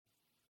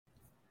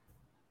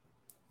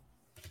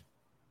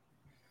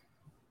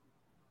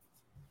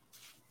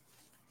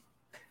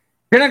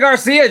Jena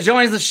Garcia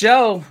joins the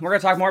show. We're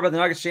going to talk more about the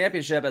Nuggets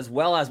championship as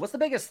well as what's the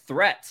biggest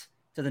threat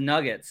to the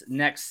Nuggets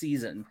next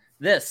season.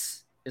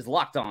 This is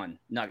Locked On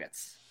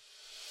Nuggets.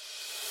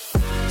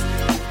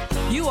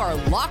 You are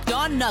Locked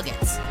On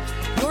Nuggets,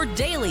 your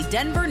daily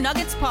Denver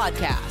Nuggets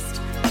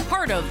podcast.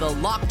 Part of the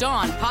Locked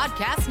On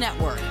Podcast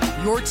Network,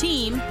 your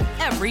team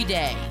every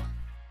day.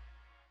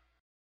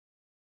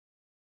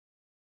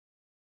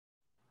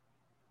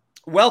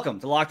 Welcome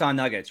to Locked On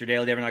Nuggets, your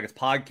daily Denver Nuggets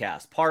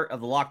podcast, part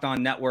of the Locked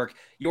On Network,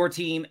 your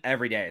team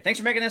every day. Thanks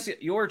for making us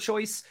your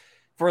choice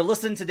for a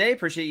listen today.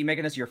 Appreciate you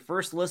making us your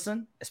first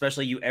listen,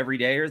 especially you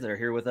everydayers that are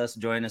here with us,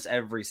 join us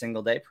every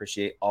single day.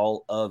 Appreciate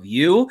all of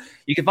you.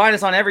 You can find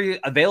us on every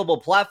available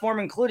platform,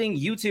 including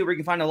YouTube, where you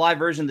can find a live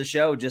version of the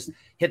show. Just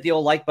hit the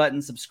old like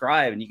button,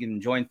 subscribe, and you can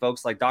join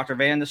folks like Dr.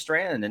 Van de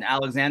Strand and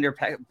Alexander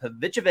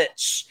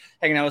Pavicevic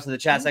hanging out with us in the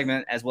chat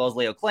segment, as well as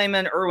Leo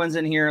Klayman. Irwin's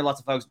in here. Lots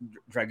of folks.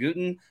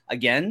 Dragutin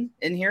again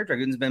in here.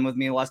 Dragutin's been with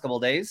me the last couple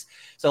of days.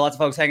 So lots of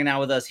folks hanging out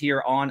with us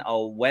here on a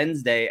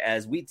Wednesday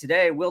as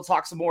we'll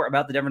talk some more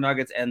about the Denver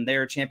Nuggets and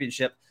their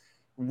championship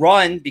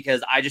run,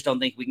 because I just don't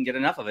think we can get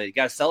enough of it. You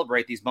got to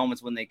celebrate these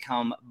moments when they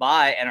come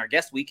by. And our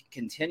guest week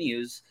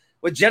continues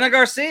with Jena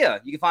Garcia.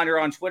 You can find her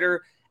on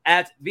Twitter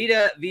at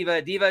Vida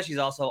Viva Diva. She's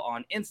also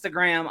on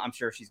Instagram. I'm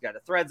sure she's got a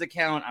Threads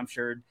account. I'm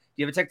sure. Do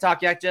you have a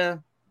TikTok yet,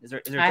 Jena? Is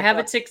there I have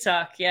a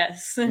TikTok,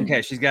 yes.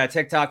 Okay, she's got a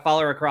TikTok.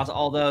 Follow her across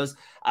all those.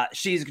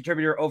 She's a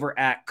contributor over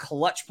at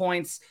Clutch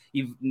Points.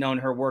 You've known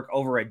her work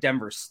over at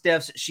Denver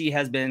Stiffs. She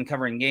has been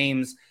covering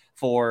games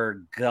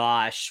for,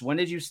 when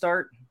did you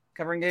start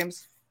covering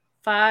games?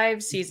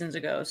 5 seasons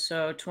ago,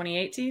 so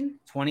 2018.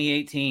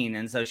 2018,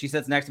 and so she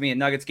sits next to me at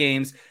Nuggets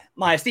games.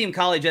 My esteemed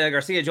colleague, Jena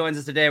Garcia, joins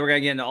us today. We're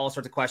going to get into all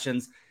sorts of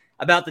questions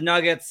about the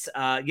Nuggets,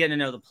 getting to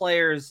know the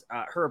players,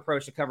 her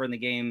approach to covering the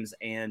games,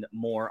 and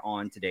more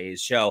on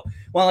today's show.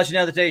 Want to let you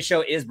know that today's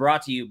show is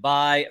brought to you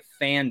by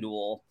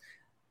FanDuel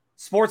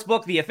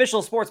Sportsbook, the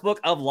official sportsbook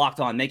of Locked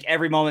On. Make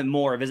every moment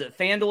more. Visit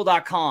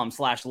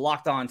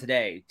FanDuel.com/LockedOn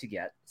today to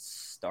get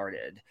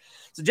started.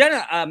 So,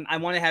 Jena, I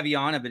want to have you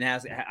on.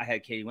 I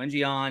had Katie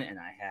Wengie on, and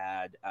I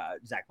had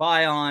Zach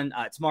Bai on.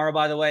 Tomorrow,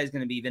 by the way, is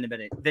going to be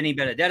Vinny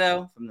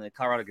Benedetto from the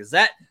Colorado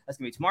Gazette. That's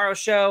going to be tomorrow's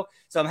show.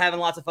 So I'm having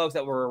lots of folks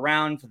that were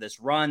around for this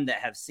run that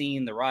have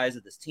seen the rise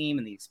of this team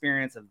and the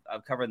experience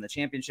of covering the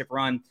championship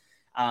run.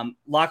 A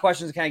lot of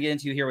questions to kind of get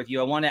into here with you.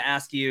 I want to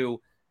ask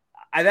you,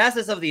 I've asked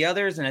this of the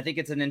others, and I think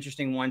it's an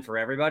interesting one for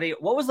everybody.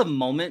 What was the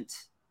moment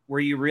where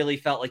you really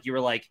felt like you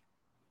were like,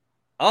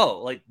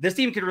 oh, like this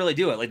team could really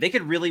do it. Like they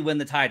could really win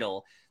the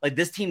title. Like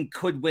this team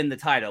could win the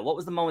title. What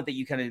was the moment that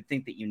you kind of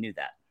think that you knew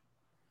that?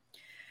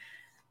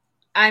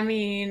 I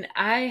mean,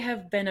 I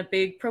have been a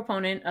big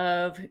proponent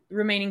of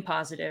remaining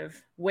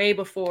positive way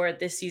before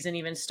this season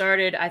even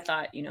started. I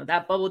thought,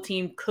 that bubble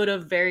team could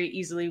have very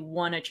easily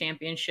won a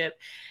championship.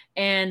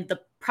 And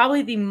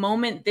probably the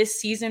moment this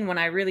season when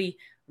I really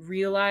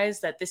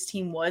realized that this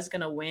team was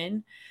going to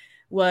win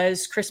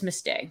was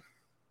Christmas Day.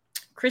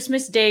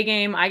 Christmas Day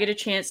game, I get a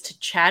chance to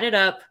chat it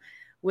up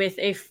with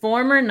a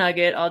former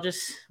Nugget.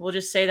 We'll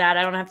just say that.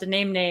 I don't have to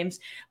name names.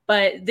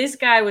 But this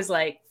guy was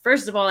like,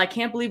 first of all, I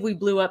can't believe we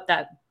blew up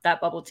that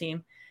bubble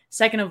team.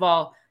 Second of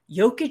all,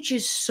 Jokic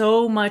is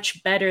so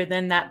much better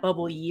than that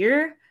bubble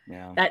year,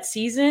 that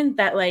season,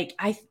 that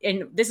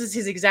and this is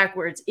his exact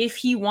words, if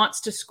he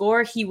wants to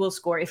score, he will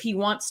score. If he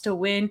wants to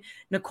win,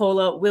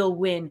 Nikola will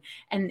win.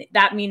 And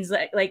that means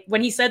that, like,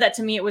 when he said that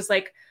to me, it was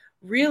like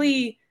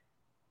really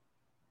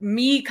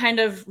me kind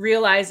of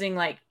realizing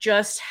like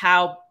just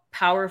how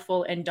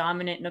powerful and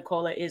dominant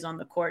Nikola is on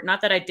the court. Not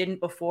that I didn't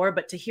before,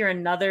 but to hear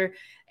another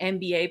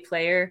NBA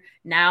player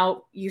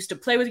now used to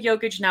play with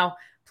Jokic, now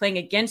playing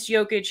against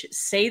Jokic,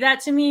 say that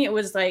to me, it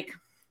was like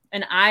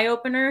an eye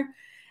opener.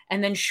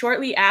 And then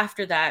shortly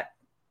after that,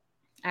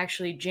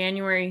 actually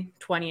January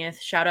 20th,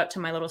 shout out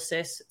to my little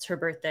sis. It's her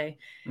birthday.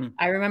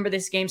 I remember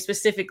this game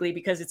specifically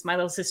because it's my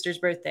little sister's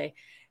birthday.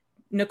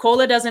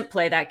 Nikola doesn't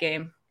play that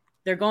game.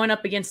 They're going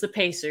up against the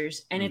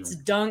Pacers, and it's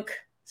dunk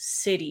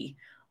city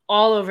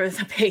all over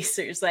the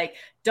Pacers, like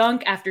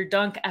dunk after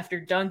dunk after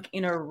dunk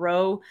in a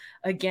row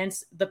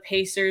against the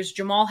Pacers.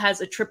 Jamal has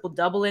a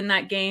triple-double in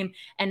that game,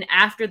 and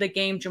after the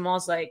game,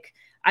 Jamal's like,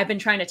 I've been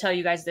trying to tell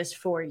you guys this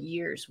for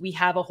years. We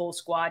have a whole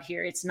squad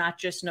here. It's not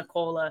just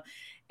Nikola.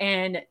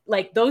 And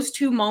like those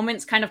two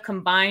moments kind of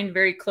combined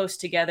very close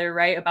together,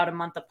 right? About a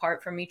month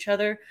apart from each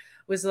other,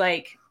 was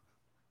like,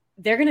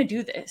 they're going to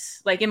do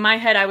this. Like in my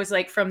head, I was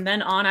like, from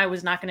then on, I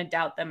was not going to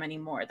doubt them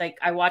anymore. Like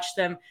I watched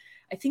them.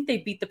 I think they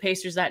beat the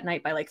Pacers that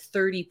night by like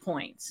 30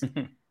 points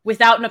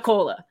without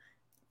Nikola.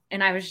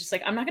 And I was just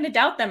like, I'm not going to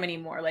doubt them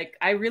anymore. Like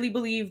I really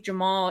believe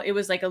Jamal, it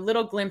was like a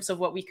little glimpse of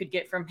what we could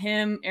get from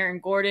him, Aaron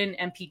Gordon,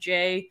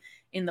 MPJ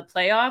in the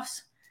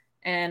playoffs.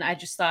 And I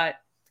just thought,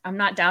 I'm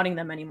not doubting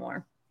them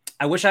anymore.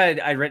 I wish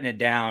I'd written it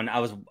down. I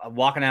was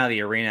walking out of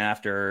the arena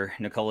after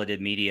Nikola did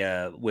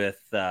media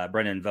with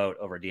Brendan Vogt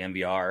over at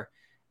DMVR.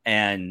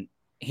 And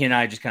he and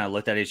I just kind of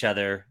looked at each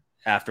other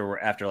after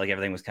like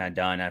everything was kind of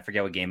done. I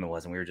forget what game it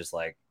was. And we were just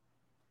like,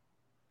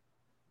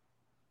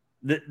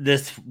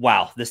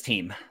 this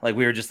team, like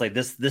we were just like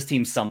this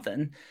team's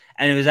something.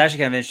 And it was actually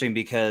kind of interesting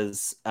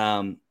because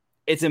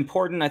it's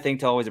important, I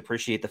think, to always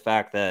appreciate the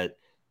fact that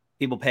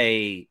people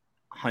pay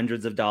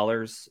hundreds of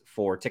dollars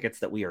for tickets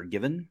that we are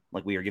given.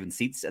 Like, we are given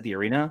seats at the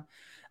arena.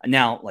 And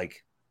now,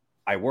 like,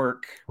 I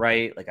work,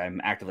 right? Like,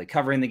 I'm actively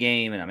covering the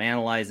game and I'm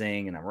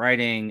analyzing and I'm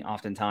writing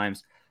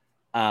oftentimes,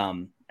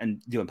 and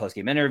doing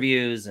post-game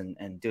interviews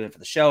and doing it for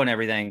the show and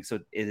everything. So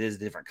it is a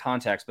different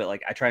context, but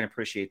like, I try and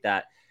appreciate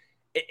that.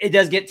 It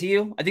does get to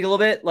you, I think, a little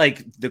bit.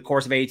 Like, the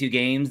course of 82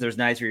 games, there's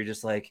nights where you're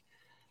just like,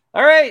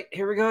 all right,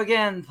 here we go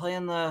again,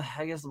 playing the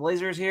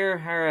Blazers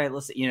here. All right,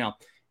 let's see,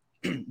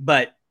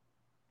 but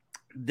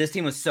this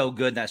team was so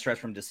good that stretch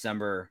from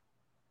December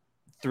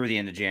through the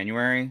end of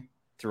January,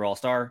 through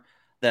All-Star,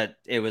 that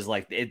it was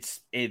like,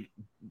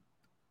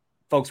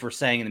 folks were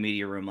saying in the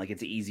media room, like,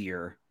 it's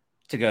easier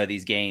to go to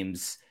these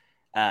games.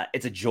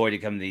 It's a joy to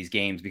come to these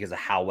games because of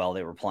how well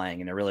they were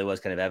playing. And it really was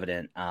kind of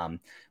evident,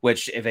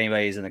 which, if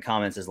anybody's in the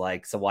comments is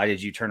like, so why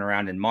did you turn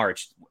around in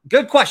March?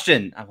 Good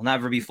question. I will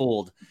never be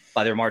fooled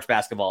by their March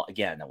basketball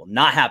again. That will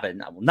not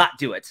happen. I will not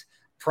do it.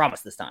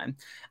 Promise this time.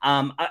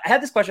 I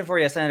had this question for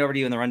you. I sent it over to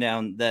you in the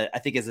rundown that I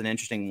think is an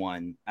interesting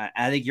one.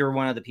 I think you're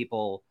one of the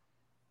people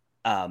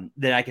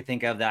that I could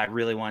think of that I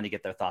really wanted to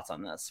get their thoughts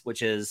on this,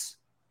 which is,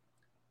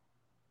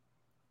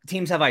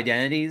 teams have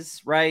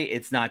identities, right?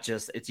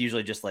 It's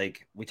usually just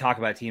like, we talk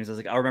about teams as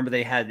like, I remember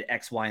they had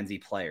X, Y, and Z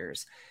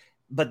players,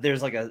 but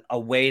there's like a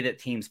way that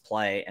teams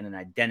play and an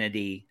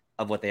identity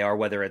of what they are,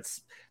 whether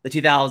it's the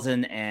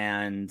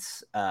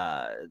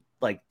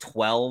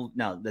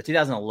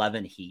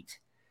 2011 Heat,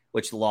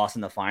 which lost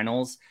in the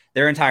finals.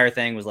 Their entire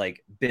thing was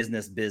like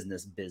business.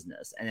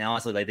 And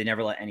honestly, like, they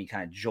never let any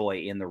kind of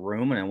joy in the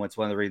room. And it's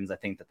one of the reasons I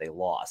think that they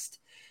lost.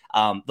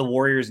 The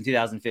Warriors in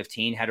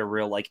 2015 had a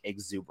real like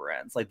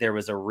exuberance. Like, it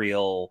was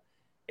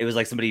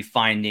like somebody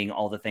finding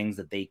all the things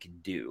that they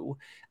could do.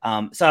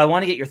 So I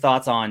want to get your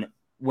thoughts on,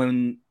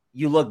 when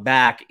you look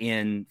back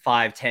in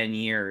 5-10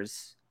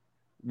 years,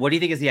 what do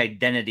you think is the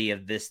identity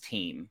of this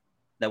team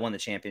that won the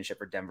championship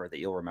for Denver that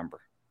you'll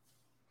remember?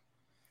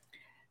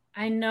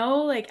 I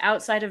know, like,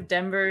 outside of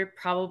Denver,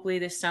 probably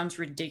this sounds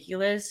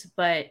ridiculous,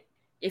 but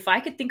if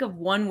I could think of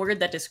one word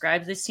that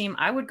describes this team,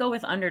 I would go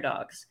with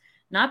underdogs.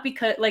 Not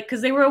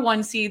because they were a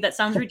 1 seed. That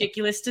sounds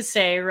ridiculous to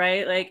say,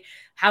 right? Like,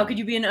 how could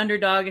you be an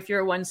underdog if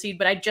you're a 1 seed?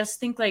 But I just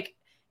think, like,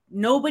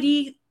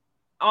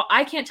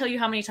 I can't tell you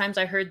how many times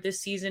I heard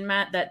this season,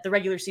 Matt, that the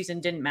regular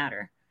season didn't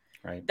matter.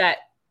 Right.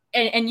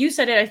 And you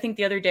said it, I think,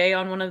 the other day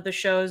on one of the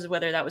shows,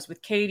 whether that was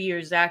with Katie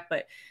or Zach,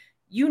 but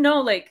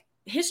like,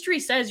 history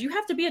says you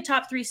have to be a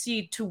top 3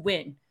 seed to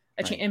win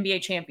a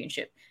NBA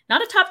championship,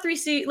 not a top 3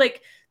 seed.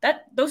 Like,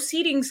 that, those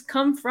seedings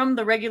come from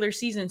the regular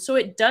season. So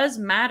it does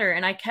matter.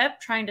 And I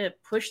kept trying to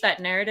push that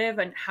narrative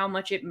and how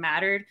much it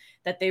mattered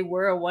that they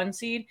were a 1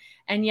 seed.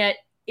 And yet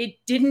it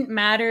didn't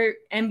matter.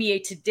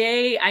 NBA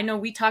Today, I know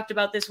we talked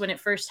about this when it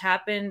first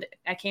happened.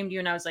 I came to you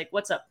and I was like,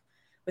 what's up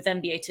with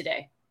NBA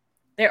Today?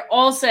 They're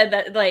all said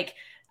that, like,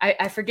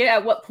 I forget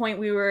at what point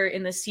we were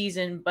in the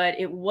season, but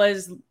it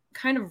was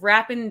kind of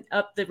wrapping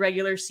up the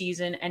regular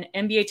season, and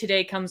NBA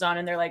Today comes on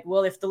and they're like,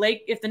 well, if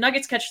the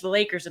Nuggets catch the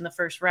Lakers in the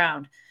first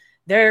round,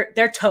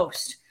 they're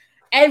toast.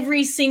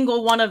 Every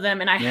single one of them.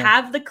 And I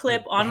have the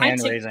clip on my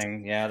TikTok.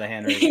 Yeah, the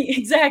hand raising.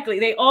 Exactly.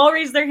 They all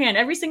raise their hand.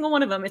 Every single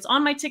one of them. It's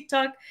on my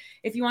TikTok.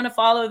 If you want to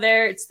follow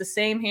there, it's the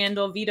same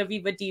handle, Vita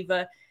Viva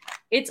Diva.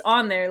 It's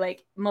on there.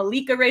 Like,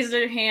 Malika raises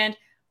her hand.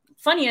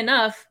 Funny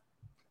enough,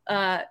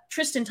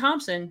 Tristan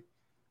Thompson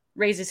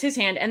raises his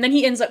hand, and then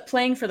he ends up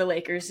playing for the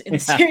Lakers in the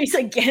series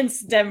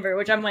against Denver,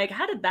 which I'm like,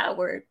 how did that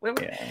work?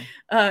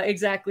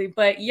 Exactly.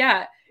 But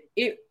yeah,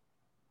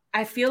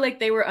 I feel like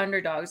they were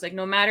underdogs. Like,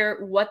 no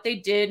matter what they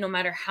did, no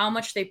matter how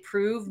much they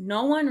proved,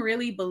 no one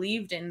really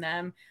believed in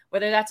them,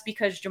 whether that's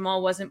because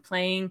Jamal wasn't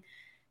playing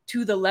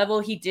to the level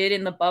he did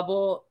in the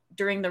bubble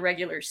during the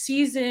regular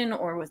season,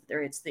 or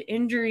whether it's the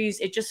injuries.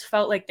 It just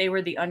felt like they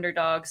were the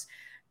underdogs.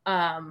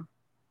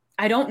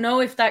 I don't know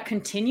if that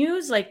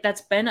continues. Like,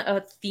 that's been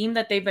a theme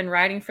that they've been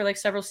riding for like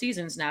several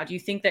seasons now. Do you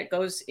think that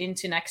goes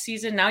into next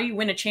season? Now you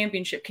win a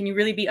championship. Can you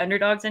really be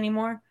underdogs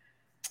anymore?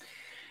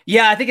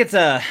 Yeah, I think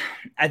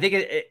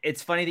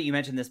it's funny that you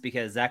mentioned this,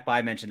 because Zach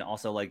Bai mentioned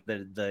also like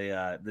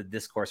the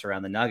discourse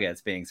around the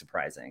Nuggets being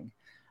surprising.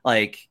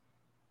 Like,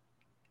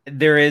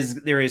 there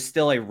is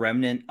still a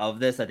remnant of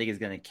this I think is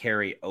going to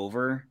carry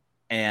over,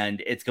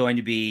 and it's going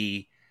to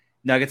be,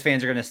 Nuggets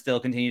fans are going to still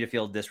continue to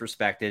feel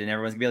disrespected, and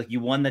everyone's gonna be like,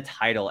 you won the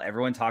title.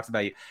 Everyone talks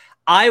about you.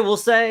 I will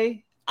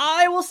say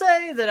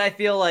that I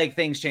feel like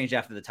things changed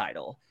after the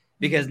title,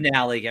 because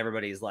now, like,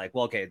 everybody's like,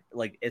 well, okay,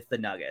 like, it's the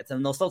Nuggets,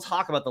 and they'll still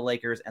talk about the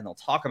Lakers and they'll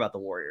talk about the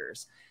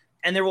Warriors.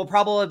 And there will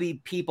probably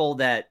be people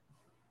that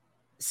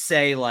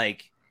say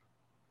like,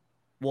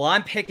 well,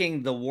 I'm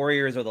picking the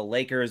Warriors or the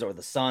Lakers or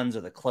the Suns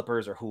or the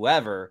Clippers or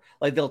whoever.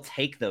 Like, they'll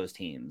take those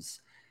teams,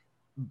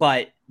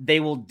 but they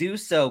will do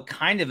so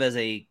kind of as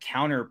a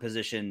counter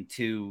position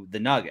to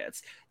the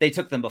Nuggets. They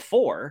took them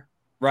before,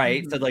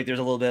 right? So like, there's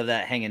a little bit of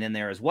that hanging in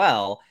there as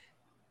well.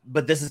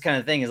 But this is kind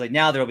of the thing is like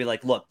now there'll be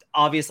like, look,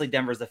 obviously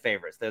Denver's the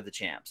favorites. They're the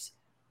champs,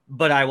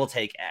 but I will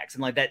take X.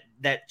 And like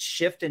that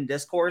shift in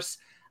discourse,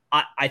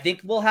 I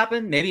think will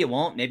happen. Maybe it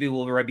won't. Maybe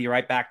we'll be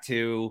right back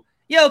to,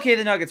 yeah, okay,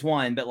 the Nuggets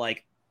won, but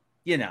like,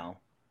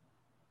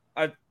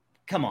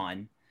 come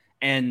on.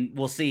 And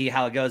we'll see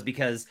how it goes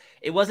because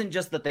it wasn't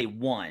just that they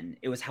won.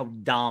 It was how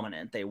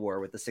dominant they were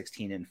with the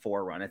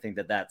 16-4 run. I think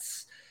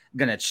that's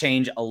going to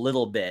change a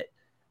little bit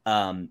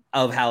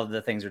of how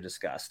the things are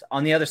discussed.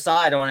 On the other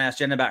side, I want to ask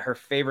Jen about her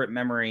favorite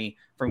memory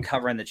from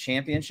covering the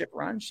championship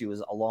run. She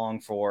was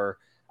along for,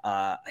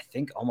 I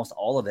think, almost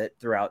all of it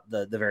throughout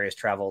the various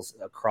travels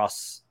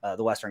across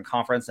the Western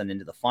Conference and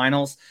into the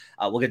finals.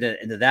 We'll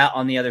get into that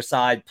on the other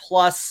side.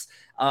 Plus,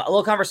 a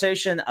little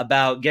conversation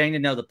about getting to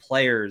know the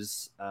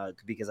players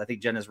because I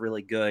think Jen is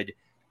really good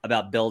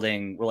about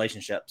building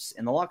relationships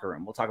in the locker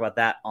room. We'll talk about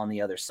that on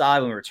the other side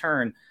when we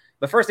return.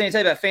 But first, I need to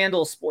tell you about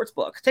FanDuel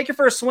Sportsbook. Take your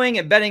first swing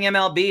at betting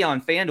MLB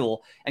on FanDuel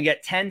and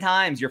get 10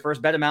 times your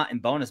first bet amount in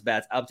bonus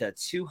bets up to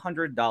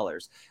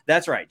 $200.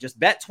 That's right. Just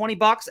bet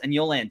 $20 and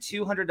you'll land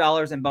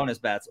 $200 in bonus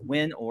bets,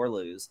 win or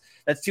lose.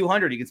 That's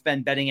 $200. You can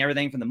spend betting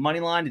everything from the money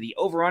line to the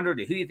over-under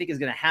to who you think is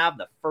going to have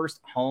the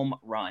first home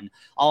run.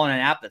 All in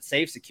an app that's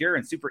safe, secure,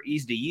 and super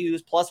easy to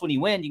use. Plus, when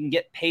you win, you can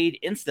get paid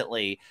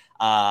instantly.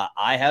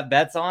 I have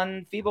bets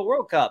on FIBA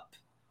World Cup,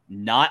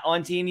 not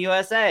on Team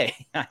USA.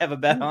 I have a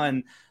bet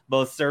on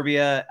both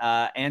Serbia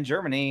and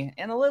Germany,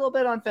 and a little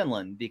bit on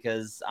Finland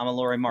because I'm a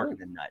Lauri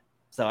Markkanen nut.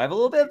 So I have a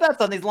little bit of bets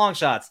on these long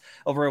shots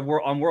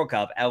over on World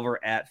Cup over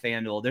at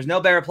FanDuel. There's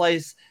no better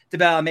place to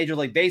bet on Major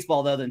League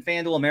Baseball, though, than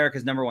FanDuel,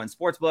 America's #1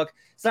 sportsbook.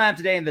 Sign up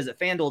today and visit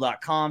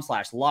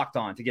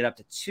FanDuel.com/lockedon to get up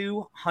to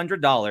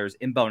 $200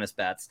 in bonus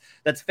bets.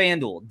 That's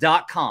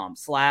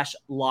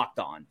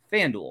FanDuel.com/lockedon.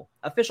 FanDuel,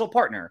 official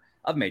partner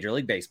of Major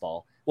League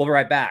Baseball. We'll be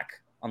right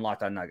back on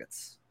Locked On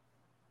Nuggets.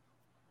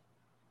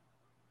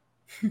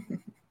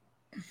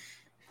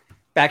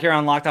 Back here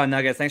on Locked On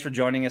Nuggets. Thanks for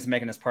joining us and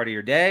making us part of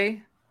your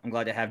day. I'm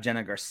glad to have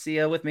Jena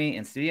Garcia with me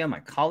in studio,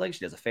 my colleague.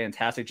 She does a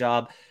fantastic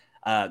job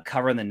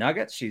covering the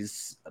Nuggets.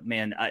 She's,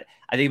 man, I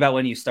think about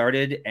when you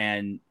started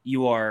and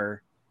you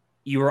were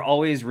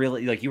always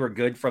really like, you were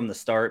good from the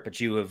start, but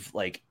you have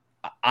like,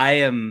 I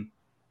am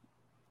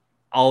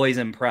always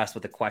impressed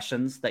with the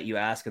questions that you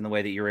ask and the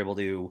way that you're able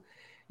to,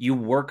 you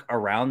work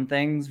around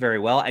things very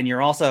well. And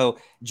you're also,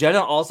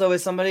 Jena also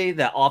is somebody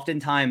that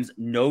oftentimes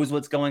knows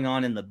what's going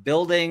on in the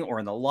building or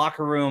in the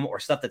locker room or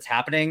stuff that's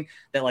happening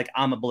that like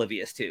I'm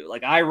oblivious to.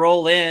 Like I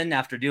roll in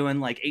after doing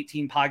like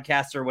 18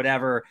 podcasts or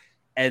whatever.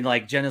 And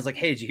like Jena's like,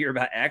 hey, did you hear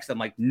about X? I'm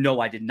like,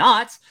 no, I did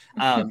not.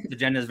 So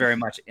Jena is very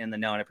much in the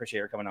know and I appreciate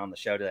her coming on the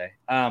show today.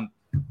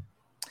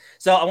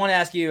 So I want to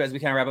ask you as we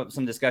kind of wrap up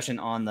some discussion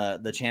on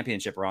the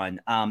championship run.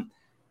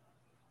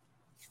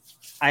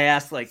 I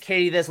asked like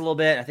Katie this a little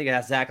bit. I think I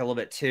asked Zach a little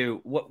bit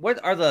too.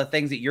 What are the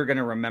things that you're going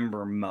to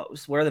remember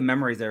most? What are the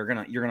memories that you're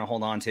going to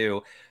hold on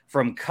to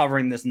from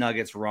covering this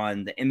Nuggets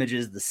run? The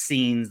images, the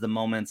scenes, the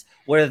moments.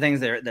 What are the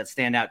things that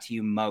stand out to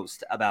you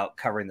most about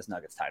covering this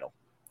Nuggets title?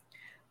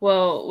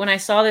 Well, when I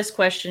saw this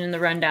question in the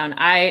rundown,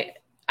 I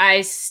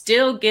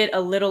still get a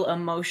little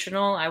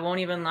emotional. I won't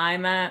even lie,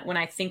 Matt, when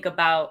I think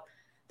about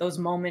those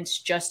moments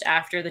just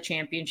after the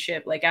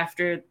championship, like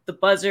after the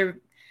buzzer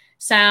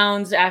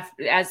sounds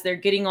as they're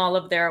getting all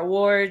of their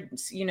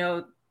awards,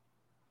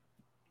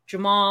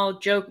 Jamal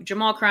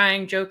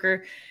crying,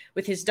 Joker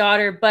with his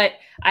daughter. But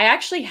I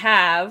actually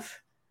have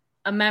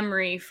a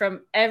memory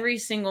from every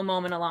single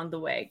moment along the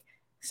way.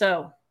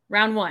 So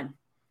round one.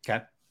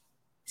 Okay.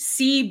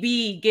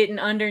 CB getting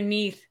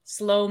underneath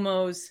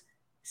Slow-Mo's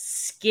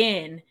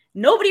skin.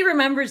 Nobody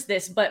remembers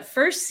this, but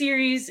first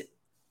series,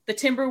 the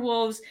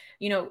Timberwolves,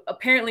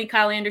 apparently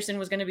Kyle Anderson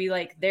was going to be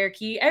like their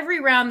key. Every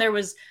round there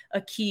was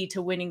a key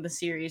to winning the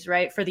series,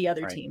 right? For the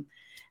other team.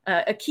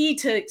 A key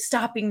to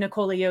stopping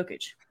Nikola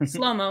Jokic.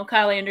 Slow-Mo,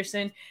 Kyle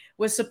Anderson,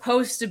 was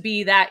supposed to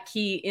be that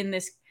key in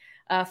this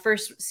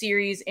first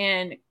series.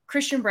 And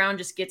Christian Braun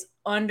just gets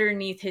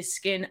underneath his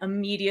skin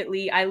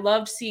immediately. I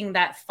loved seeing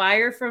that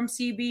fire from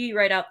CB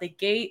right out the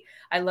gate.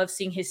 I love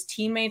seeing his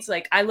teammates.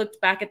 Like I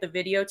looked back at the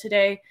video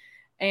today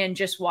and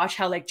just watch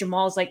how like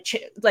Jamal's like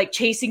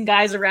chasing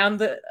guys around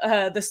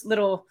this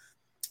little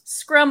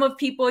scrum of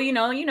people.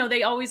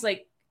 They always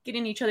like get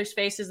in each other's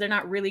faces. They're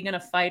not really going to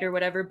fight or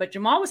whatever. But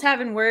Jamal was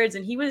having words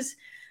and he was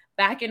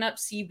backing up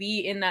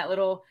CB in that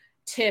little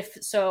tiff.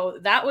 So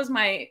that was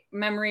my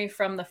memory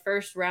from the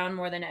first round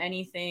more than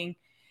anything.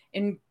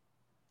 In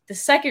the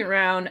second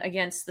round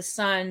against the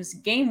Suns,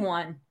 game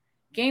one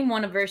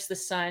versus the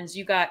Suns,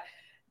 you got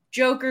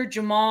Joker,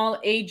 Jamal,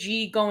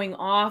 AG going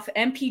off,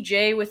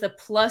 MPJ with a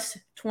plus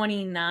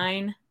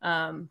 29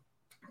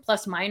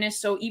 plus minus.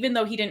 So even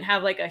though he didn't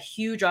have like a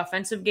huge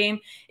offensive game,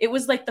 it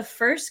was like the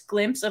first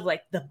glimpse of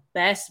like the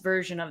best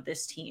version of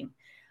this team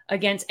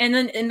and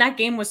then that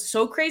game was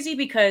so crazy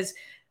because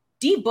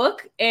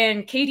D-Book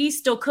and KD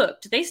still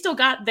cooked. They still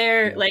got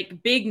their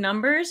like big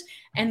numbers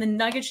and the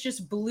Nuggets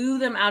just blew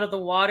them out of the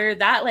water.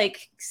 That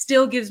like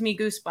still gives me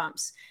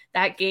goosebumps.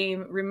 That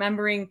game,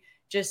 remembering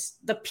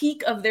just the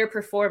peak of their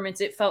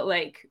performance, it felt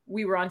like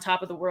we were on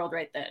top of the world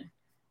right then,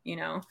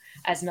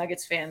 as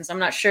Nuggets fans. I'm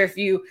not sure if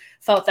you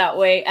felt that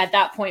way at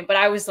that point, but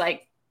I was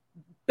like,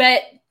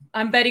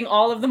 I'm betting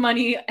all of the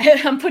money.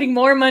 I'm putting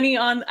more money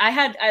on. I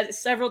had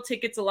several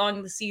tickets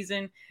along the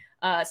season,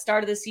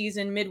 start of the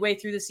season, midway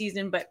through the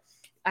season, but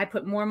I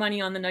put more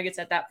money on the Nuggets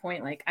at that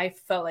point. Like, I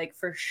felt like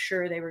for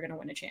sure they were going to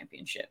win a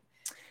championship.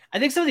 I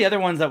think some of the other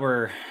ones that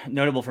were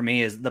notable for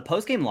me is the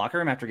post-game locker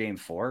room after Game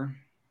 4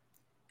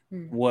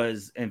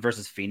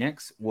 versus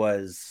Phoenix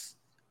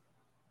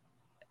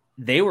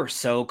they were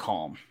so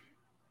calm.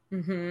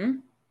 Mm-hmm.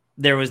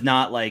 There was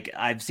not like,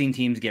 I've seen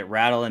teams get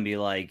rattled and be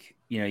like,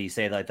 you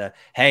say like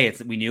hey,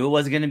 we knew it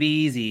wasn't going to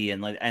be easy.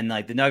 And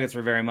the Nuggets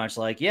were very much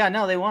like, yeah,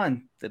 no, they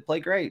won. They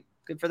played great.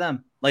 Good for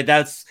them. Like,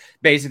 that's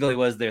basically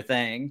was their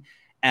thing.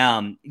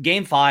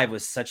 Game 5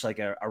 was such like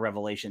a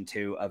revelation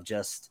too, of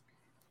just,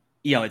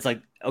 it's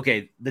like,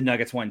 okay, the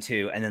Nuggets won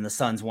 2 and then the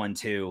Suns won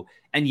 2.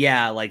 And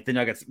yeah, like the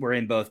Nuggets were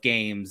in both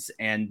games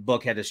and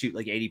Book had to shoot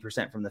like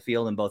 80% from the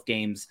field in both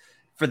games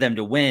for them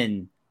to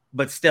win.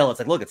 But still, it's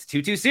like, look, it's a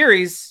 2-2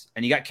 series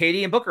and you got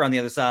KD and Booker on the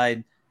other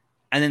side.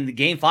 And then the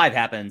Game 5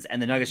 happens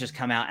and the Nuggets just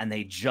come out and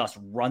they just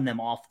run them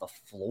off the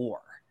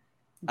floor.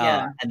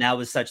 Yeah. And that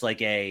was such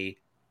like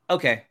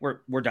okay,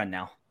 we're done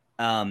now.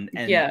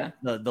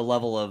 The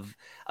level of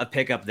a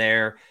pickup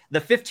there.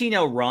 The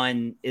 15-0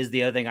 run is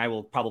the other thing I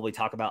will probably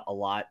talk about a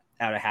lot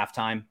out of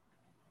halftime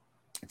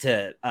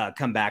to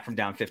come back from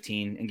down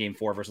 15 in Game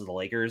 4 versus the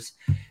Lakers.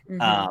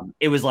 Mm-hmm.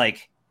 It was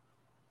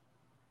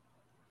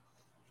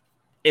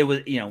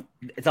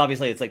it's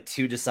obviously it's like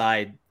to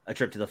decide a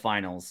trip to the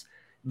finals,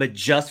 but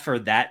just for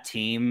that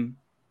team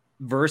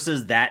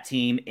versus that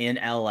team in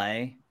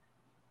LA,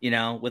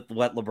 with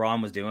what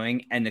LeBron was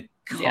doing, and to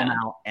come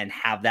out and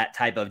have that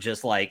type of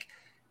just like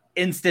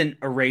instant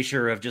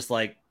erasure of just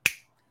like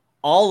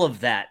all of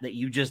that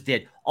you just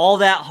did, all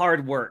that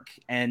hard work.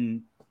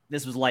 And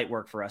this was light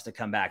work for us to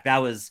come back. I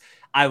was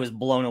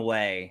blown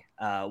away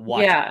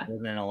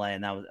watching in LA,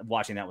 and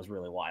watching that was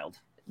really wild.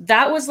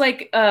 That was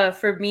like,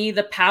 for me,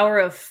 the power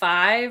of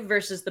 5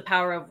 versus the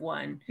power of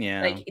 1.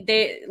 Yeah. Like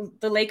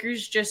the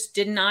Lakers just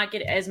did not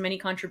get as many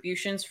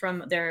contributions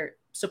from their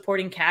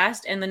supporting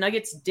cast, and the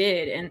Nuggets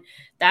did. And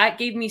that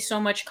gave me so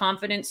much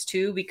confidence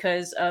too,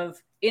 because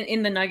of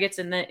in the Nuggets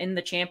and in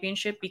the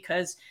championship,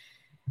 because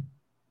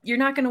you're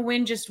not going to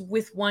win just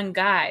with one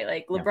guy.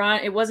 Like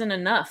LeBron, It wasn't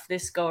enough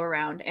this go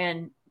around.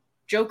 And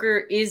Joker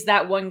is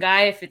that one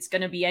guy if it's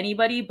going to be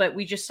anybody, but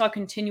we just saw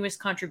continuous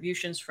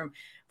contributions from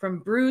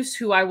Bruce,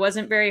 who I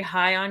wasn't very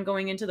high on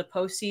going into the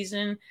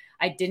postseason.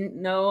 I didn't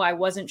know. I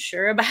wasn't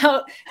sure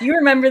about. You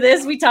remember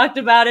this? We talked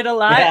about it a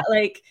lot. Yeah.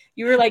 Like,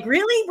 you were like,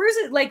 really,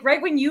 Bruce? Like,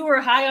 right when you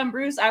were high on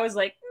Bruce, I was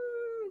like,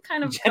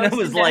 kind of. Jena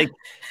was like,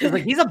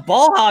 he's a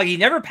ball hog. He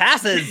never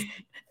passes.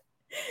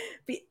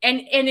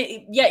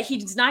 Yet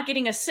he's not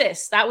getting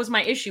assists. That was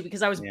my issue,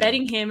 because I was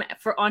betting him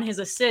on his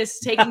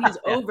assists, taking these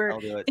over,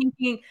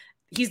 thinking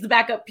he's the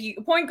backup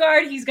point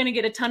guard. He's going to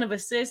get a ton of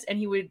assists, and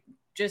he would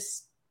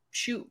just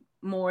shoot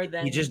more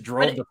than he just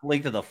drove the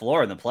length of the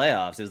floor in the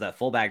playoffs. It was that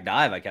fullback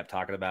dive I kept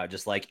talking about,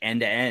 just like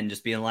end to end,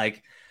 just being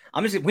like,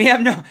 we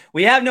have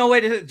no way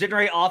to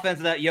generate offense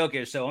without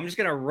Jokic, so I'm just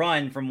gonna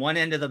run from one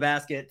end of the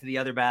basket to the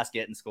other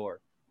basket and score.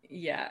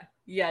 Yeah,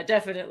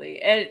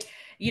 definitely. And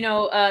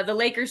the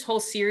Lakers' whole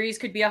series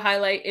could be a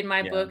highlight in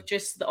my book.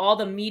 Just all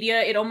the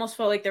media. It almost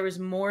felt like there was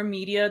more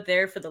media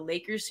there for the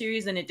Lakers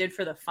series than it did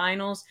for the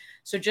finals.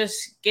 So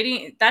just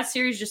getting that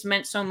series just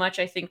meant so much,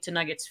 I think, to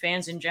Nuggets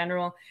fans in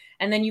general.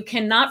 And then you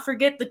cannot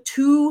forget the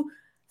 2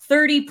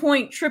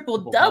 30-point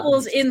triple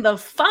doubles in the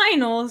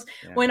finals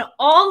when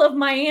all of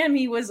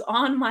Miami was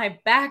on my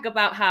back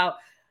about how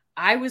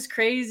I was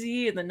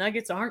crazy and the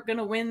Nuggets aren't going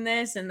to win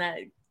this, and that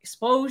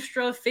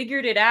Spoelstra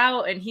figured it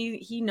out, and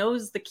he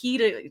knows the key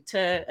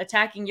to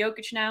attacking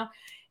Jokic now.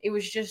 It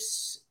was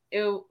just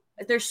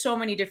there's so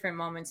many different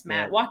moments,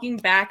 Matt. Yeah. Walking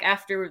back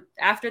after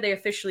they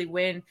officially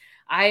win,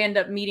 I end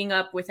up meeting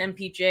up with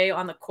MPJ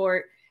on the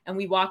court, and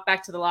we walk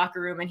back to the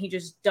locker room, and he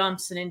just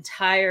dumps an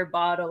entire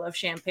bottle of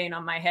champagne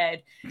on my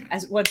head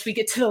once we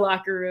get to the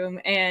locker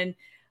room. And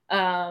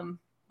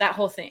that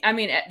whole thing. I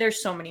mean,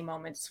 there's so many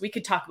moments. We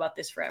could talk about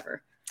this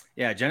forever.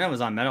 Yeah, Jena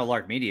was on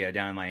Meadowlark Media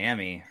down in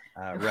Miami,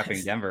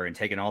 repping Denver and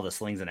taking all the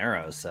slings and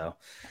arrows. So,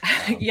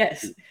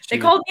 yes, they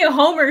called me a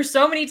homer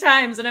so many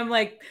times, and I'm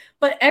like,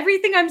 but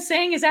everything I'm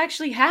saying is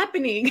actually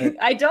happening.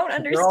 I don't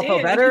understand. They're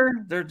also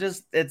better.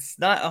 It's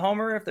not a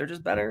homer if they're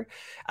just better.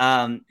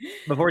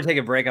 Before we take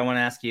a break, I want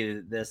to ask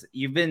you this: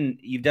 you've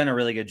done a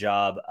really good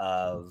job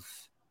of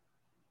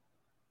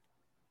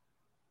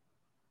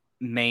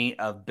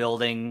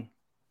building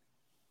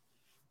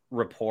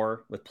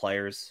rapport with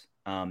players.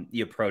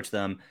 You approach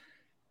them.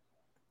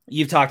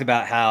 You've talked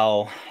about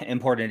how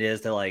important it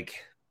is to like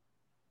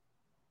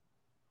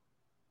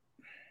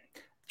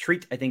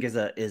treat. I think is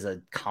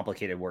a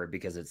complicated word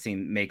because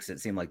makes it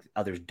seem like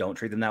others don't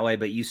treat them that way.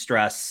 But you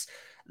stress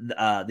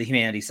the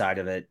humanity side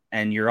of it,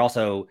 and you're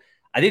also.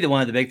 I think that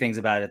one of the big things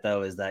about it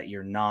though is that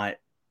you're not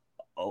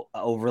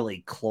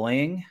overly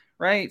cloying,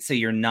 right? So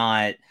you're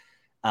not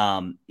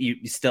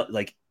you still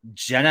like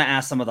Jena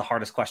asks some of the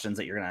hardest questions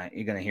that you're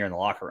gonna hear in the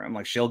locker room.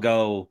 Like she'll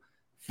go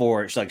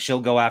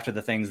after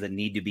the things that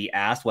need to be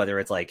asked, whether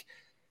it's like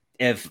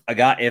if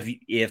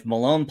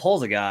Malone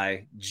pulls a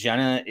guy,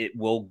 Jena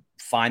will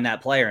find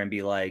that player and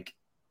be like,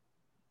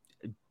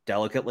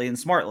 delicately and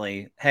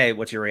smartly, hey,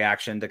 what's your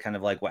reaction to kind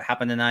of like what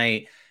happened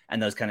tonight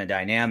and those kind of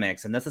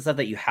dynamics? And that's the stuff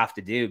that you have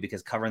to do,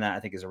 because covering that, I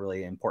think, is a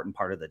really important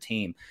part of the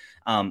team.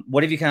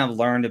 What have you kind of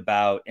learned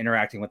about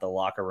interacting with the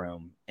locker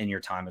room in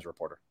your time as a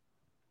reporter?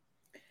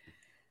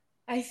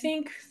 I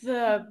think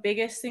the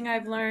biggest thing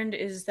I've learned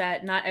is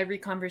that not every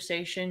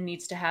conversation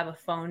needs to have a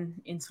phone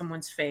in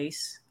someone's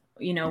face.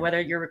 You know, whether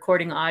you're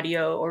recording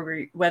audio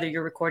or whether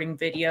you're recording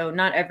video,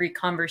 not every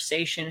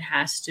conversation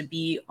has to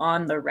be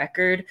on the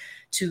record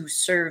to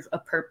serve a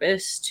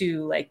purpose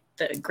to like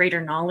the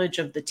greater knowledge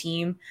of the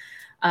team.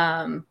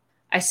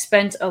 I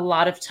spent a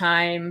lot of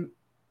time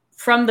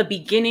from the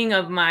beginning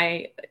of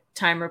my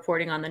time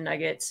reporting on the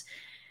Nuggets.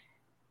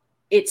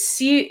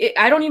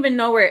 I don't even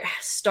know where it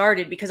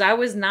started, because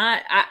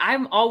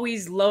I'm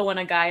always low on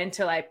a guy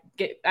until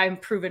I'm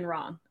proven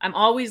wrong. I'm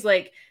always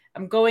like,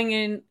 I'm going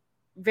in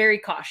very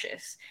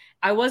cautious.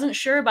 I wasn't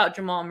sure about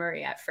Jamal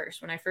Murray at first.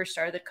 When I first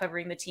started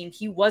covering the team,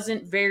 he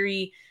wasn't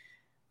very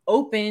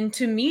open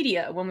to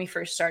media when we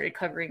first started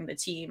covering the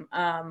team,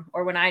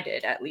 or when I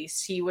did, at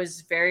least. He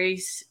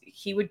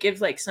would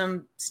give like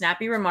some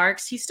snappy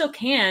remarks. He still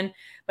can,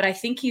 but I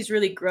think he's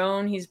really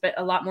grown. He's been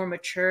a lot more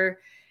mature.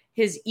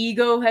 His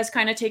ego has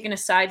kind of taken a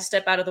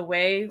sidestep out of the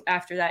way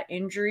after that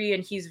injury,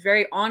 and he's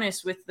very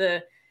honest with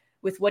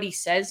what he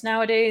says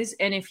nowadays.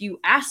 And if you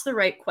ask the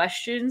right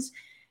questions,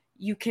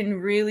 you can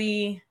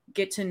really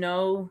get to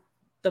know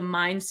the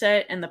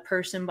mindset and the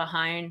person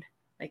behind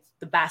like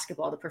the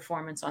basketball, the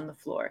performance on the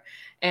floor.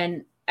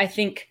 And I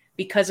think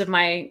because of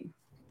my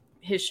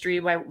history,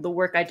 the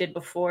work I did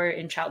before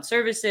in child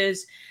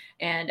services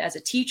and as a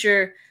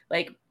teacher,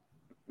 like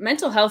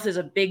mental health is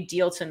a big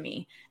deal to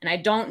me. And I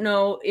don't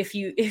know if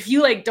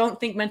you like don't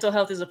think mental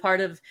health is a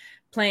part of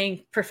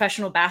playing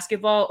professional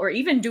basketball, or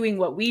even doing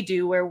what we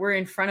do, where we're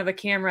in front of a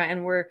camera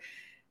and we're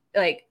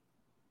like,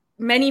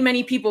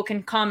 many people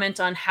can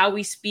comment on how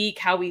we speak,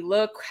 how we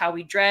look, how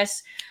we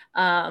dress,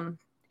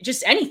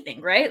 just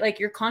anything, right? Like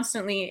you're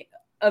constantly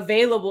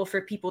available for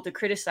people to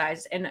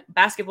criticize. And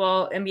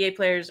basketball, NBA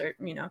players are,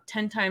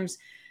 10 times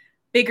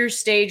bigger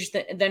stage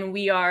than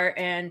we are.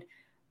 And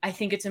I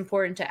think it's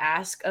important to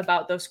ask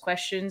about those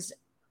questions.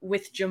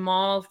 With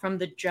Jamal, from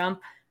the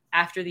jump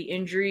after the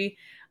injury,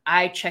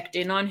 I checked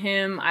in on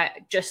him. I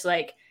just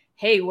like,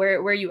 hey, where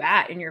are you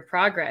at in your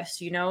progress?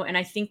 And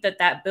I think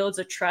that builds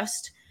a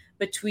trust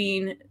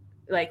between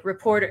like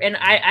reporter, and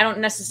I don't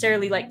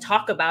necessarily like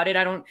talk about it.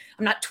 I'm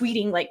not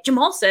tweeting like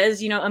Jamal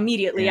says,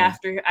 immediately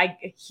after I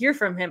hear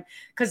from him,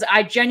 because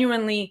I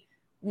genuinely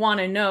want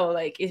to know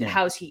like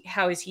how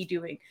is he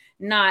doing?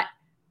 Not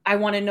I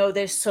want to know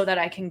this so that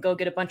I can go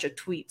get a bunch of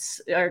tweets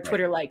or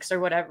Twitter likes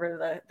or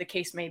whatever the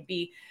case may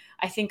be.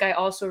 I think I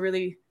also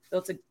really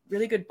built a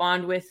really good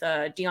bond with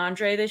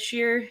DeAndre this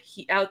year.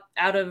 He out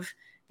of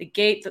the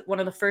gate, one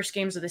of the first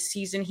games of the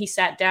season, he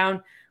sat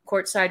down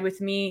courtside with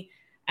me.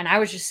 And I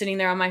was just sitting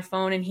there on my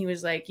phone, and he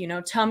was like,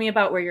 tell me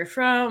about where you're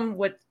from.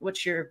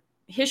 What's your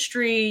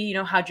history?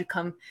 How'd you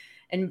come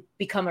and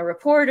become a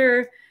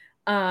reporter?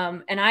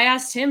 And I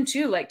asked him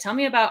too, like, tell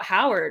me about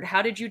Howard.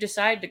 How did you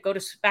decide to go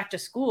back to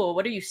school?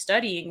 What are you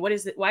studying? What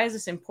is it? Why is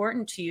this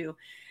important to you?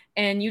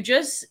 And you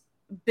just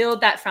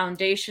build that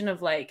foundation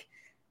of like,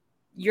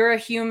 you're a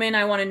human.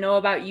 I want to know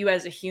about you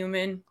as a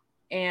human.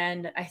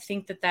 And I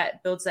think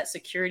that builds that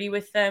security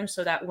with them,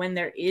 so that when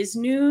there is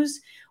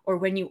news, or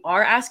when you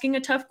are asking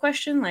a tough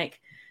question, like,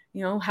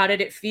 how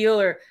did it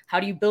feel? Or how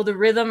do you build a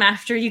rhythm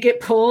after you get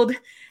pulled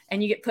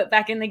and you get put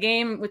back in the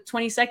game with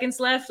 20 seconds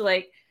left?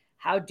 Like,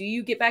 how do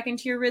you get back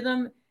into your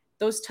rhythm?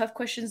 Those tough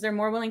questions, they're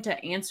more willing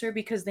to answer,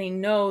 because they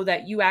know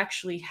that you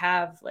actually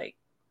have like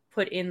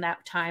put in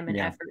that time and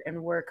effort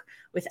and work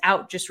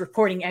without just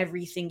reporting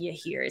everything you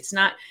hear. It's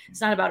not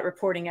about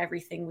reporting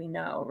everything we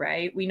know,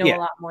 right? We know a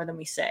lot more than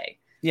we say.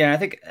 Yeah, I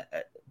think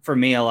for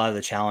me, a lot of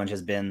the challenge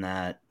has been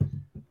that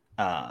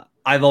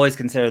I've always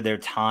considered their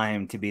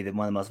time to be one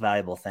of the most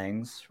valuable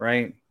things,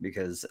 right?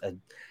 Because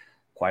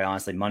quite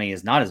honestly, money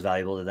is not as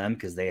valuable to them,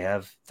 because they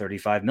have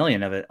 35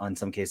 million of it on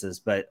some cases.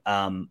 But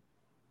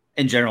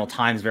in general,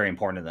 time is very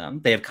important to them.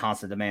 They have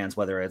constant demands,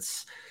 whether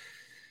it's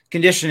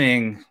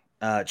conditioning,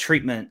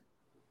 treatment,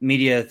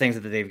 media, things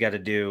that they've got to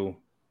do,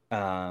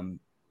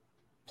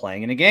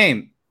 playing in a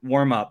game,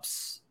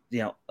 warm-ups,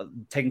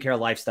 taking care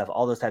of life stuff,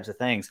 all those types of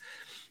things.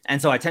 And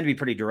so I tend to be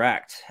pretty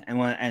direct.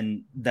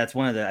 And that's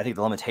one of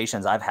the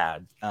limitations I've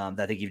had that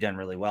I think you've done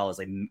really well, is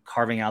like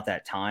carving out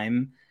that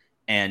time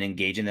and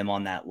engaging them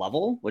on that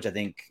level, which I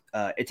think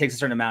it takes a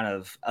certain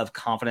amount of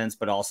confidence,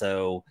 but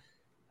also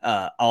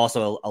a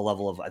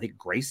level of, I think,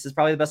 grace is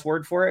probably the best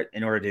word for it,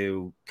 in order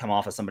to come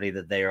off as somebody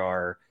that they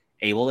are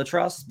able to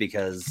trust,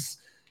 because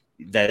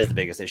that is the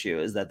biggest issue,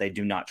 is that they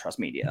do not trust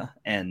media.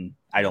 And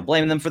I don't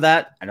blame them for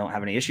that. I don't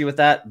have any issue with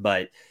that,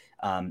 but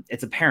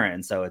it's apparent.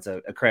 And so it's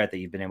a credit that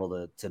you've been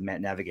able to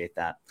navigate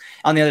that.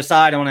 On the other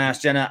side, I want to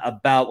ask Jena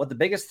about what the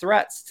biggest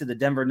threats to the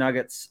Denver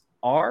Nuggets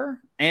are.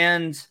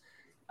 And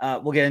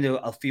we'll get into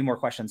a few more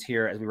questions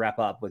here as we wrap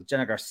up with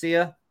Jena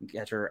Garcia. You can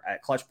catch her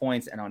at Clutch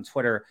Points and on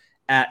Twitter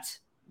at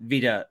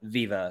Vida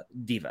Viva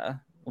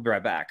Diva. We'll be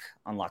right back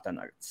on Locked On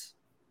Nuggets.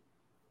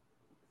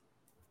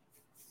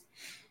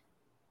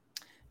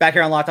 Back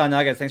here on Locked On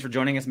Nuggets. Thanks for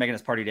joining us, making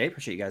us party day.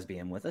 Appreciate you guys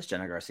being with us.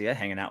 Jena Garcia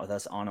hanging out with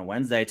us on a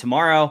Wednesday.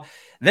 Tomorrow,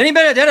 Vinny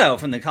Benedetto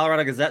from the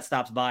Colorado Gazette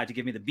stops by to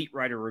give me the beat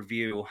writer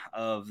review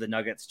of the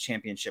Nuggets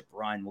championship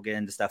run. We'll get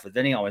into stuff with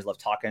Vinny. Always love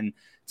talking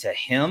to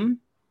him.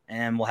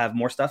 And we'll have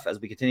more stuff as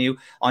we continue.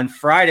 On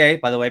Friday,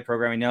 by the way,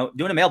 programming note,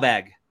 doing a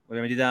mailbag. We're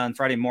going to do that on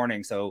Friday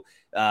morning. So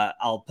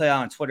I'll put it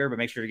on Twitter, but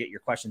make sure to get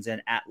your questions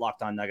in at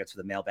Locked On Nuggets for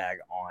the mailbag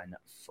on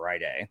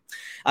Friday.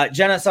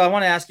 Jena, so I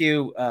want to ask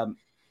you,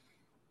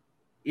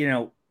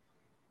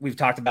 we've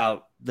talked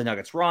about the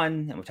Nuggets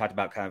run and we've talked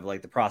about kind of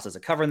like the process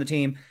of covering the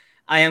team.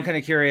 I am kind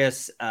of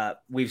curious.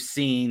 We've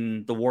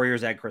seen the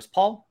Warriors add Chris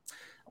Paul.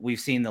 We've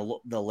seen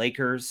the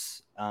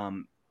Lakers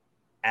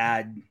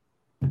add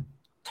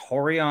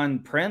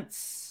Taurean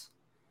Prince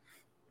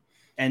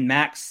and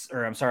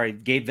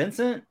Gabe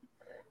Vincent,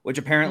 which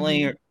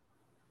apparently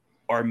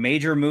are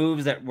major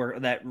moves that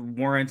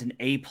warrant an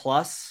A+.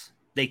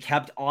 They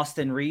kept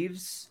Austin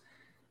Reeves.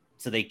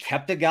 So they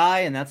kept a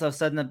guy, and that's all of a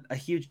sudden a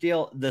huge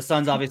deal. The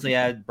Suns obviously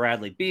had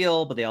Bradley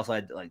Beal, but they also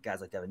had like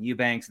guys like Devin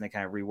Eubanks, and they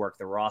kind of reworked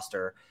the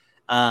roster.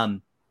 What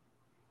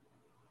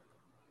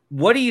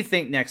do you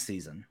think next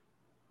season?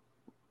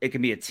 It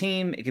can be a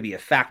team, it could be a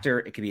factor,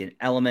 it could be an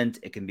element,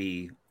 it can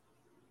be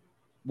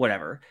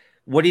whatever.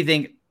 What do you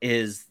think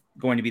is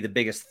going to be the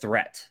biggest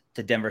threat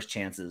to Denver's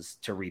chances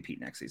to repeat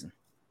next season?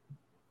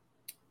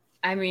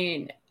 I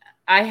mean,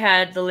 I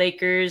had the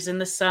Lakers and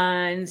the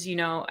Suns,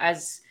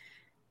 as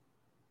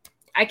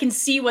I can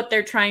see what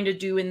they're trying to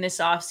do in this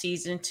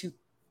offseason to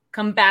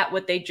combat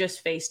what they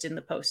just faced in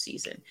the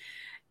postseason.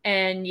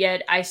 And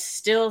yet I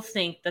still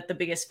think that the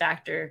biggest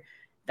factor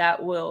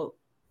that will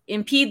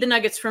impede the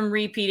Nuggets from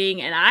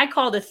repeating, and I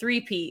called a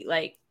three-peat,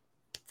 like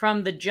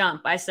from the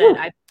jump. I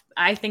said,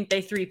 I think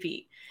they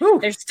three-peat.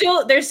 There's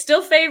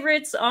still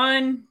favorites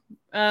on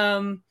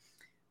the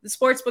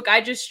sports book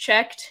I just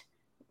checked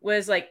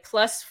was like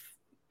plus,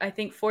 I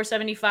think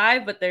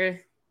 475, but they're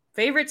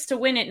favorites to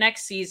win it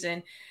next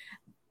season.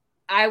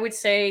 I would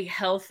say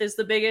health is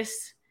the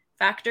biggest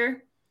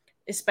factor,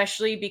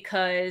 especially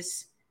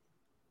because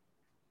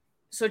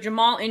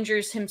Jamal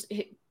tears his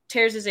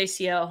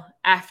ACL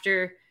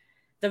after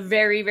the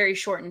very, very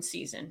shortened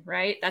season,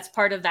 right? That's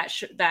part of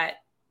that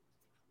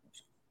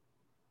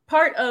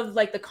part of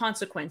like the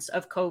consequence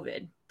of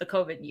the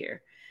COVID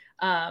year,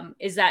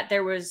 is that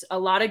there was a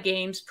lot of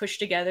games pushed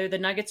together. The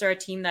Nuggets are a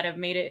team that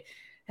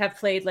have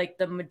played like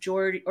the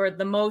majority or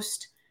the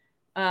most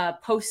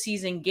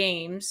postseason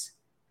games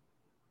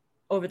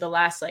over the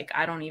last,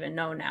 I don't even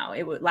know now.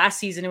 Last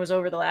season, it was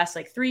over the last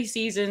 3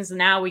 seasons.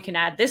 Now we can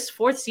add this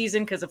 4th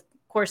season because, of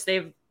course,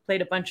 they've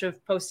played a bunch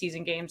of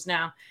postseason games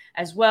now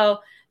as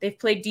well. They've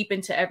played deep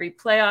into every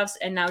playoffs,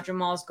 and now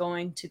Jamal's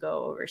going to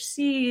go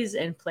overseas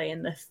and play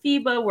in the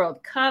FIBA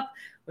World Cup,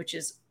 which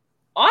is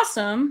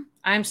awesome.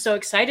 I'm so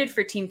excited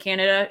for Team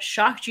Canada.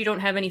 Shocked you don't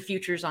have any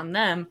futures on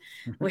them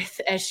with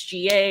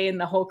SGA and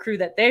the whole crew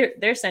that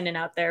they're sending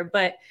out there.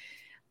 But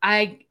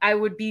I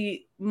would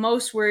be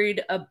most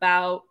worried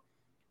about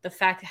the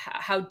fact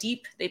how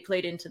deep they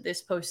played into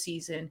this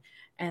postseason,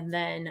 and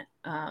then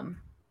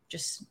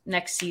just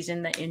next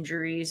season, the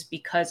injuries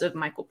because of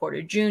Michael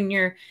Porter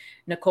Jr.,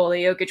 Nikola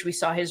Jokic. We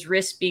saw his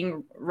wrist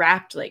being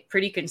wrapped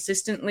pretty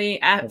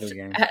consistently at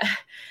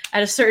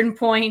a certain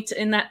point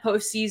in that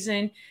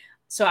postseason.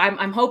 So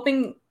I'm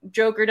hoping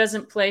Joker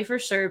doesn't play for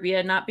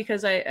Serbia, not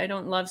because I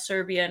don't love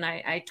Serbia, and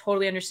I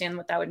totally understand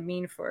what that would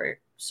mean for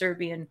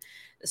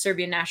the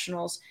Serbian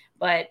nationals,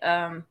 but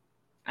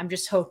I'm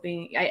just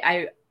hoping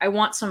I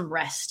want some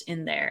rest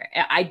in there.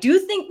 I do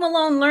think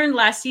Malone learned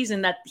last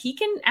season that he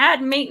can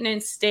add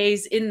maintenance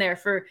days in there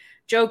for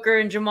Joker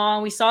and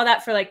Jamal. We saw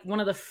that for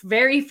one of the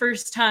very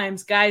first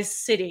times guys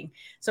sitting.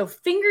 So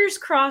fingers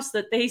crossed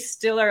that they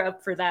still are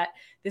up for that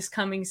this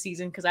coming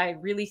season, because I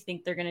really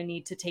think they're going to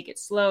need to take it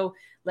slow,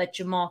 let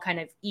Jamal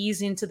kind of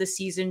ease into the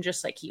season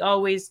just like he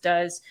always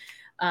does.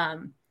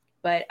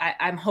 But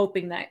I'm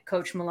hoping that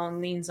Coach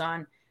Malone leans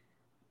on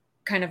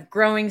kind of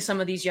growing some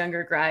of these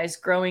younger guys,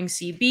 growing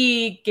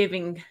CB,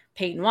 giving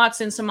Peyton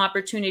Watson some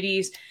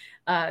opportunities,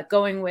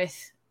 giving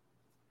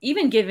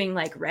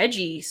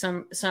Reggie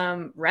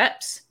some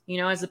reps,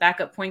 as the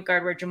backup point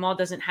guard, where Jamal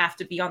doesn't have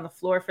to be on the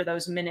floor for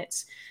those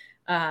minutes,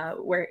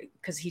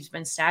 because he's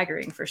been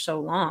staggering for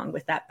so long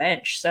with that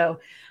bench. So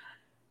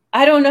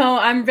I don't know.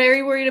 I'm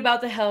very worried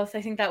about the health.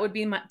 I think that would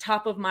be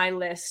top of my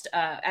list.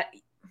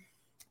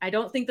 I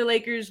don't think the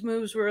Lakers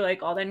moves were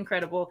all that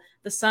incredible.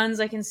 The Suns,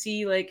 I can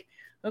see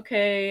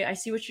okay, I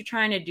see what you're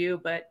trying to do,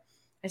 but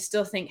I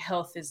still think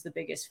health is the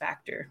biggest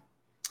factor.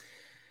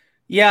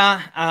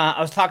 Yeah, I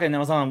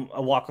was on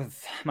a walk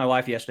with my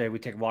wife yesterday. We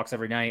take walks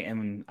every night,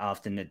 and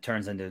often it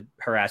turns into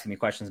her asking me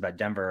questions about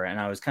Denver. And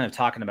I was kind of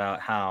talking about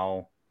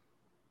how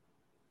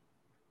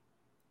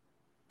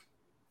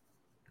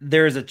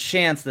there's a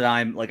chance that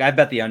I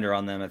bet the under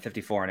on them at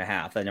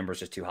 54.5. That number is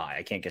just too high.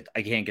 I can't get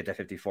to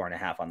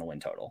 54.5 on the win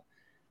total.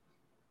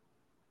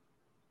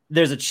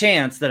 There's a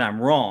chance that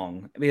I'm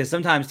wrong because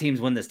sometimes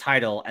teams win this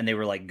title and they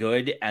were like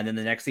good, and then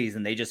the next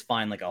season they just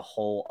find like a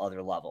whole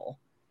other level.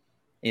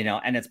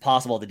 And it's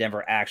possible that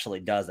Denver actually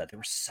does that. They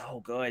were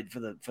so good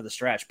for the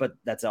stretch, but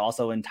that's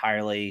also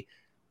entirely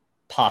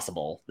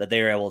possible that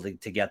they were able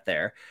to get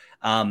there.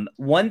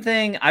 One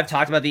thing I've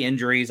talked about the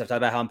injuries. I've talked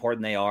about how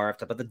important they are. I've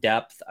talked about the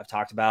depth. I've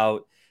talked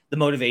about the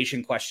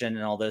motivation question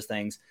and all those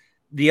things.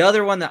 The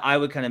other one that I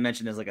would kind of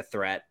mention is like a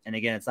threat. And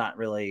again, it's not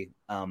really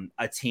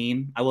a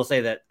team. I will say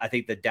that I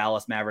think the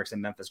Dallas Mavericks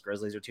and Memphis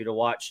Grizzlies are two to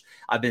watch.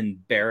 I've been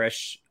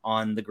bearish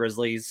on the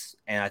Grizzlies,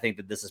 and I think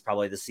that this is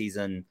probably the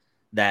season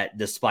that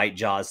despite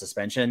Ja's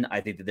suspension,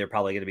 I think that they're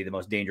probably going to be the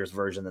most dangerous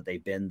version that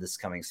they've been this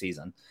coming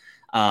season.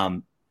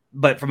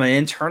 But from an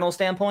internal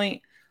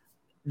standpoint,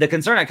 the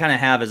concern I kind of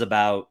have is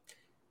about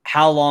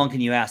how long can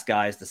you ask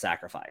guys to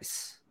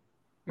sacrifice,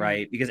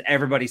 right? Mm-hmm. Because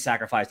everybody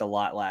sacrificed a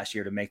lot last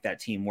year to make that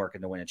team work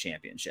and to win a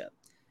championship.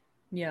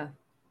 Yeah.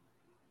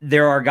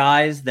 There are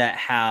guys that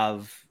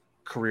have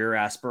career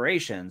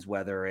aspirations,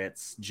 whether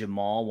it's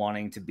Jamal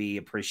wanting to be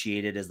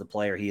appreciated as the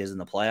player he is in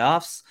the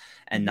playoffs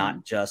and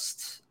not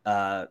just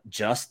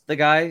the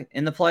guy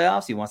in the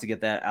playoffs. He wants to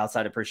get that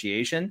outside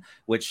appreciation,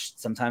 which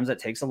sometimes that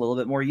takes a little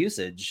bit more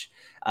usage.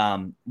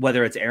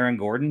 Whether it's Aaron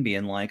Gordon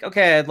being like,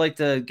 okay, I'd like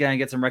to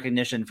get some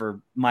recognition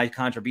for my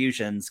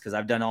contributions because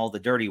I've done all the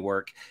dirty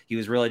work. He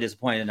was really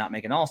disappointed in not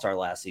making an All-Star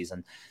last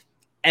season.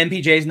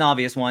 MPJ's an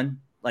obvious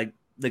one. Like,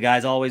 the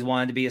guy's always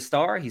wanted to be a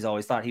star. He's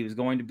always thought he was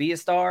going to be a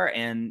star,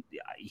 and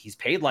he's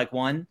paid like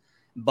one.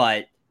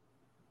 But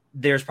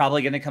there's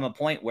probably going to come a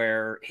point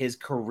where his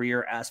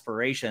career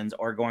aspirations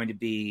are going to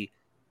be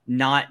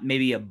not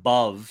maybe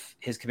above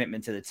his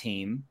commitment to the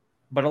team,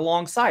 but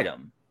alongside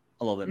him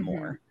a little bit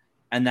more.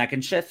 And that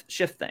can shift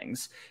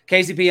things.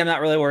 KCP, I'm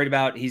not really worried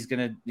about. He's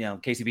going to,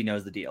 KCP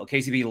knows the deal.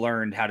 KCP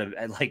learned how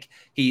to,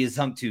 he is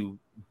sunk to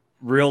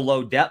real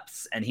low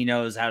depths, and he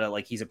knows how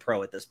to, he's a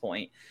pro at this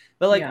point.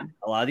 But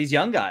a lot of these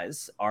young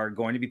guys are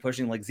going to be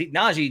pushing. Like Zeke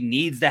Naji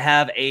needs to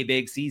have a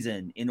big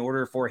season in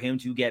order for him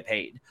to get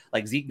paid.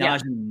 Like Zeke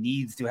Naji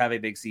needs to have a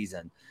big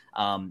season.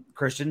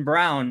 Christian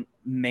Brown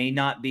may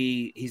not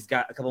be. He's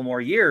got a couple more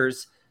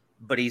years,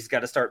 but he's got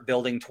to start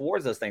building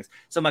towards those things.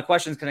 So my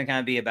question is going to kind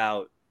of be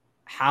about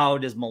how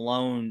does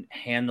Malone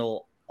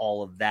handle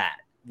all of that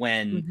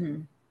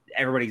when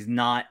everybody's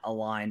not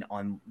aligned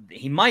on.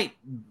 He might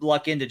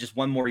luck into just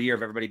one more year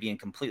of everybody being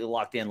completely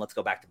locked in. Let's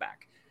go back to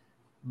back.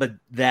 But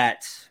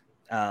that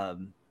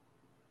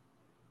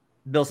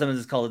Bill Simmons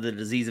has called it the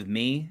disease of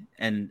me.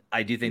 And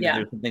I do think that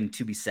there's something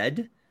to be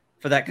said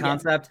for that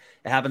concept.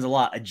 It happens a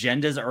lot.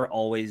 Agendas are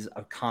always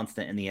a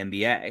constant in the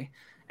NBA.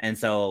 And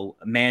so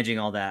managing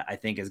all that, I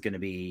think, is going to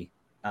be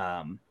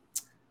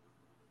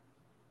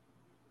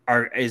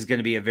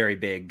a very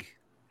big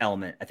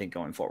element, I think,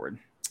 going forward.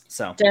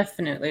 So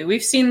definitely.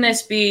 We've seen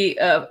this be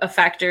a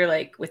factor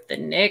like with the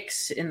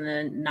Knicks in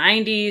the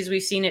 90s.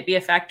 We've seen it be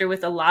a factor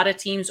with a lot of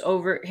teams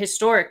over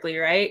historically,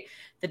 right?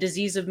 The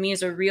disease of me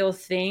is a real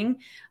thing.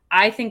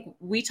 I think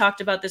we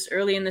talked about this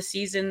early in the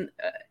season,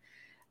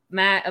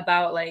 Matt,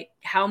 about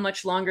how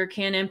much longer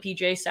can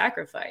MPJ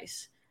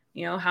sacrifice?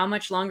 How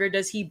much longer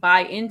does he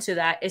buy into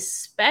that,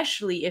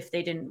 especially if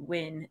they didn't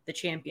win the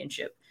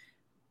championship?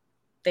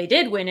 They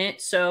did win it,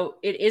 so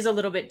it is a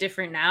little bit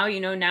different now.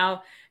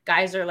 Now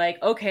guys are like,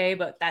 okay,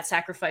 but that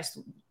sacrifice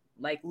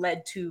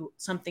led to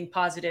something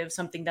positive,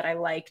 something that I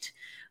liked.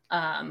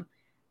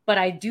 But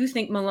I do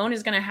think Malone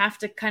is going to have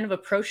to kind of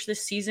approach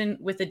this season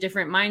with a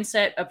different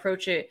mindset,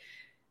 approach it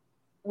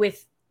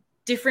with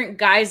different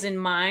guys in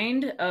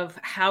mind of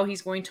how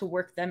he's going to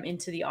work them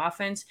into the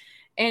offense.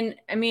 And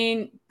I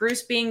mean,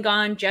 Bruce being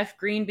gone, Jeff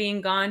Green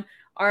being gone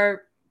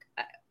are,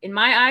 in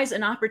my eyes,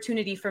 an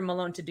opportunity for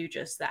Malone to do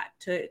just that,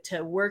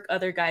 to work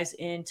other guys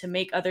in, to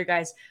make other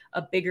guys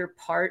a bigger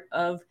part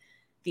of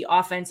the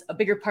offense, a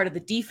bigger part of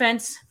the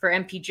defense for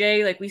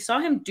MPJ. We saw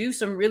him do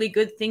some really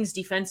good things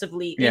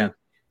defensively in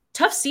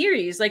tough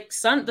series.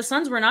 The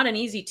Suns were not an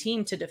easy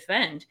team to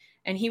defend,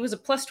 and he was a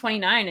plus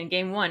 29 in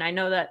game one. I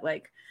know that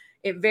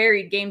it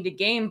varied game to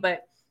game,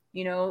 but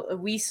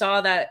we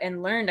saw that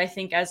and learned, I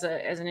think, as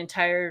an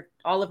entire,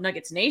 all of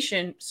Nuggets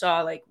Nation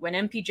saw, when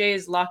MPJ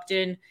is locked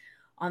in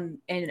and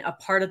a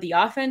part of the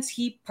offense,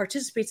 he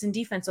participates in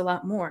defense a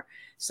lot more.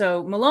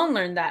 So Malone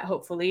learned that,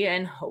 hopefully,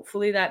 and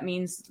hopefully that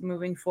means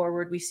moving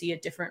forward, we see a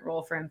different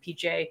role for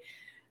MPJ,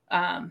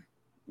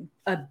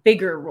 a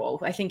bigger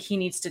role. I think he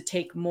needs to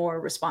take more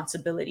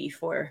responsibility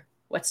for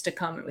what's to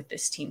come with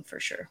this team for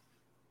sure.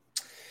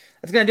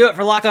 That's going to do it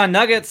for Locked On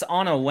Nuggets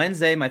on a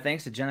Wednesday. My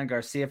thanks to Jena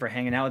Garcia for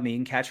hanging out with me. You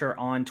can catch her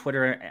on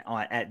Twitter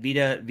at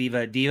Vita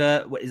Viva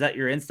Diva. Is that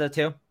your Insta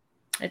too?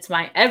 It's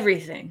my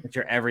everything. It's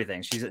your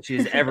everything.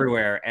 She's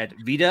everywhere at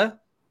Vita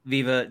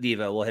Viva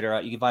Diva. We'll hit her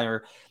out. You can find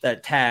her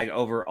that tag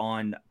over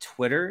on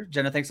Twitter.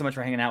 Jena, thanks so much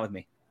for hanging out with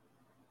me.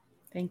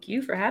 Thank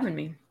you for having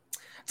me.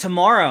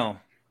 Tomorrow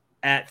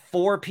at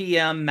 4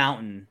 p.m.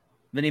 Mountain,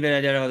 Vinny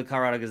Benedetto of the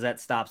Colorado Gazette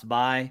stops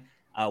by.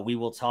 We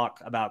will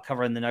talk about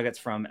covering the Nuggets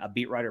from a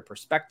beat writer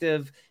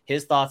perspective,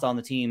 his thoughts on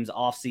the team's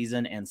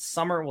offseason and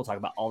summer. We'll talk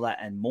about all that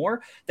and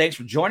more. Thanks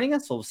for joining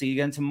us. We'll see you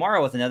again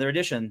tomorrow with another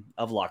edition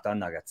of Locked On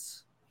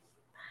Nuggets.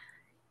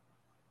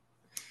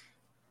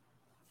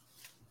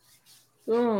 Boom.